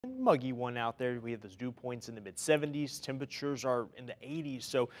Muggy one out there. We have those dew points in the mid 70s. Temperatures are in the 80s,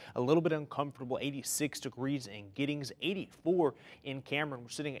 so a little bit uncomfortable. 86 degrees in Giddings, 84 in Cameron. We're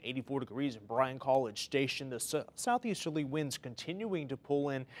sitting at 84 degrees in Bryan College Station. The southeasterly winds continuing to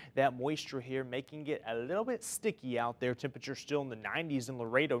pull in that moisture here, making it a little bit sticky out there. Temperature still in the 90s in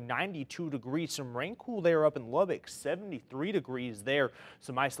Laredo, 92 degrees. Some rain cool there up in Lubbock, 73 degrees there.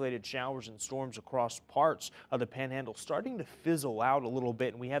 Some isolated showers and storms across parts of the Panhandle starting to fizzle out a little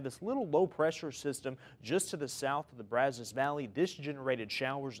bit, and we have this little low pressure system just to the south of the Brazos Valley. This generated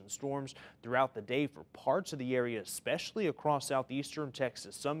showers and storms throughout the day for parts of the area, especially across southeastern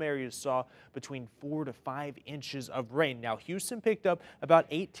Texas. Some areas saw between 4 to 5 inches of rain. Now, Houston picked up about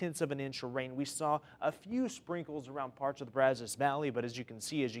 0.8 of an inch of rain. We saw a few sprinkles around parts of the Brazos Valley, but as you can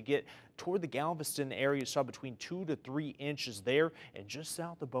see, as you get toward the Galveston area, saw between 2 to 3 inches there, and just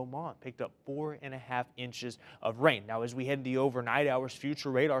south of Beaumont picked up 4.5 inches of rain. Now, as we head into the overnight hours,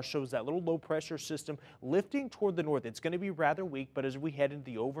 future radar shows that little low pressure system lifting toward the north. It's going to be rather weak, but as we head into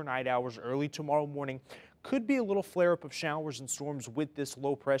the overnight hours early tomorrow morning, could be a little flare up of showers and storms with this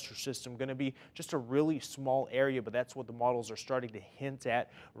low pressure system. Going to be just a really small area, but that's what the models are starting to hint at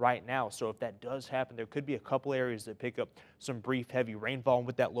right now. So if that does happen, there could be a couple areas that pick up some brief heavy rainfall. And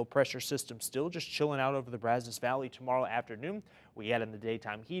with that low pressure system still just chilling out over the Brazos Valley tomorrow afternoon, we add in the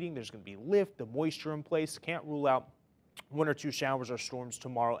daytime heating. There's going to be lift, the moisture in place. Can't rule out 1 or 2 showers or storms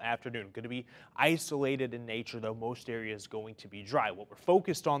tomorrow afternoon. Going to be isolated in nature, though most areas going to be dry. What we're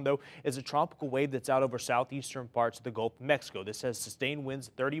focused on, though, is a tropical wave that's out over southeastern parts of the Gulf of Mexico. This has sustained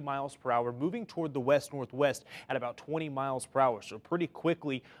winds 30 miles per hour, moving toward the west-northwest at about 20 miles per hour. So pretty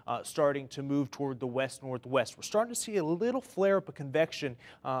quickly starting to move toward the west-northwest. We're starting to see a little flare-up of convection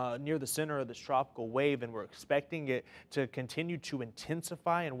near the center of this tropical wave, and we're expecting it to continue to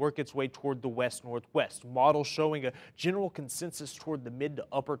intensify and work its way toward the west-northwest. Models showing a general consensus toward the mid to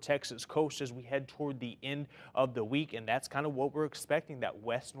upper Texas coast as we head toward the end of the week, and that's kind of what we're expecting, that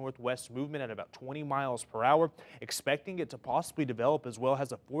west-northwest movement at about 20 miles per hour. Expecting it to possibly develop as well,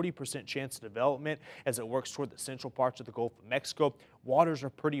 has a 40% chance of development as it works toward the central parts of the Gulf of Mexico. Waters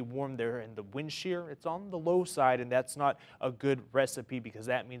are pretty warm there, and the wind shear, it's on the low side, and that's not a good recipe because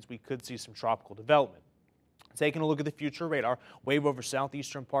that means we could see some tropical development. Taking a look at the future radar, wave over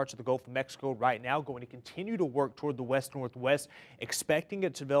southeastern parts of the Gulf of Mexico right now, going to continue to work toward the west-northwest, expecting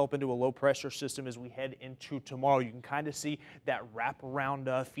it to develop into a low-pressure system as we head into tomorrow. You can kind of see that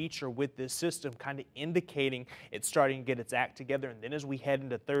wraparound feature with this system, kind of indicating it's starting to get its act together. And then as we head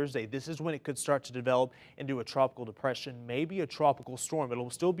into Thursday, this is when it could start to develop into a tropical depression, maybe a tropical storm. It'll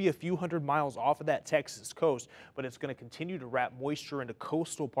still be a few hundred miles off of that Texas coast, but it's going to continue to wrap moisture into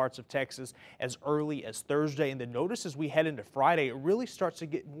coastal parts of Texas as early as Thursday. And then notice as we head into Friday, it really starts to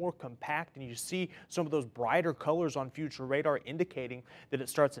get more compact, and you see some of those brighter colors on future radar indicating that it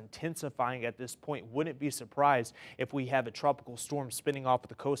starts intensifying at this point. Wouldn't be surprised if we have a tropical storm spinning off of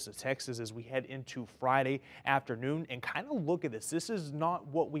the coast of Texas as we head into Friday afternoon. And kind of look at this. This is not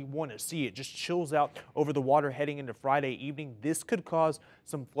what we want to see. It just chills out over the water heading into Friday evening. This could cause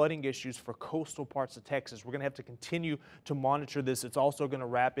some flooding issues for coastal parts of Texas. We're going to have to continue to monitor this. It's also going to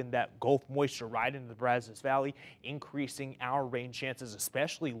wrap in that Gulf moisture right into the Brazos Valley, increasing our rain chances,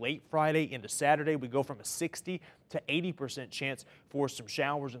 especially late Friday into Saturday. We go from a 60 to 80% chance for some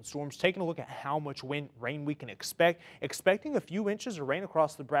showers and storms. Taking a look at how much rain we can expect. Expecting a few inches of rain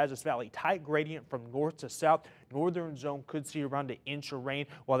across the Brazos Valley. Tight gradient from north to south. Northern zone could see around an inch of rain,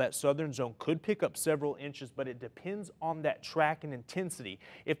 while that southern zone could pick up several inches, but it depends on that track and intensity.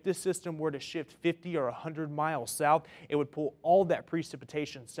 If this system were to shift 50 or 100 miles south, it would pull all that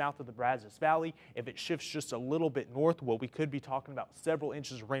precipitation south of the Brazos Valley. If it shifts just a little bit north, well, we could be talking about several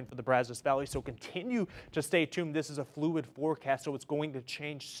inches of rain for the Brazos Valley. So continue to stay tuned. This is a fluid forecast, so it's going to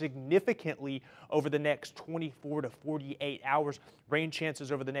change significantly over the next 24 to 48 hours. Rain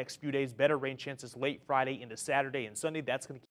chances over the next few days, better rain chances late Friday into Saturday and Sunday. That's going to